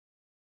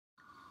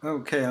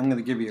Okay, I'm going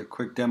to give you a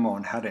quick demo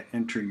on how to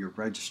enter your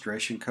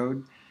registration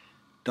code.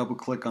 Double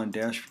click on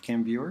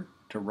Dashcam Viewer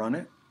to run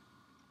it,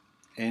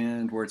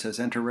 and where it says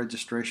enter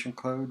registration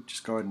code,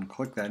 just go ahead and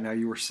click that. Now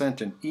you were sent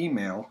an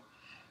email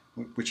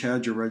which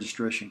had your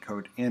registration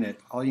code in it.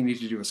 All you need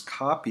to do is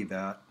copy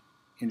that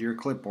into your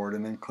clipboard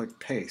and then click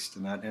paste,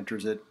 and that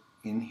enters it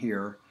in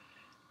here,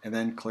 and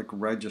then click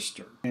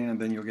register.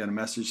 And then you'll get a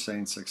message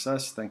saying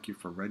success, thank you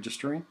for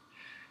registering.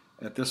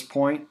 At this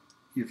point,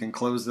 you can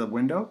close the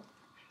window.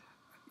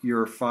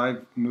 Your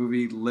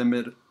 5-movie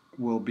limit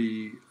will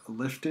be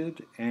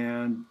lifted,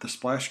 and the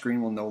splash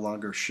screen will no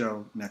longer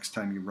show next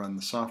time you run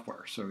the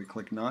software. So we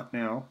click Not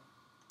Now,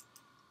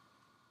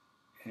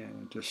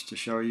 and just to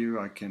show you,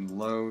 I can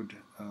load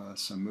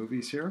some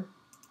movies here.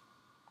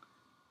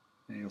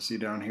 And you'll see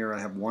down here I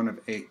have 1 of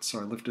 8,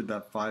 so I lifted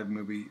that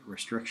 5-movie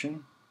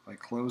restriction. If I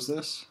close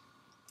this,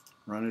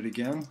 run it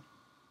again,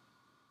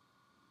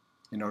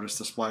 you notice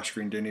the splash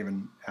screen didn't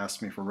even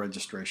ask me for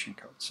registration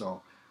code.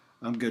 So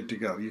I'm good to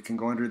go. You can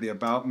go under the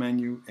About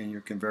menu and you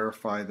can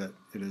verify that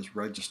it is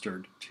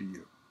registered to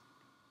you.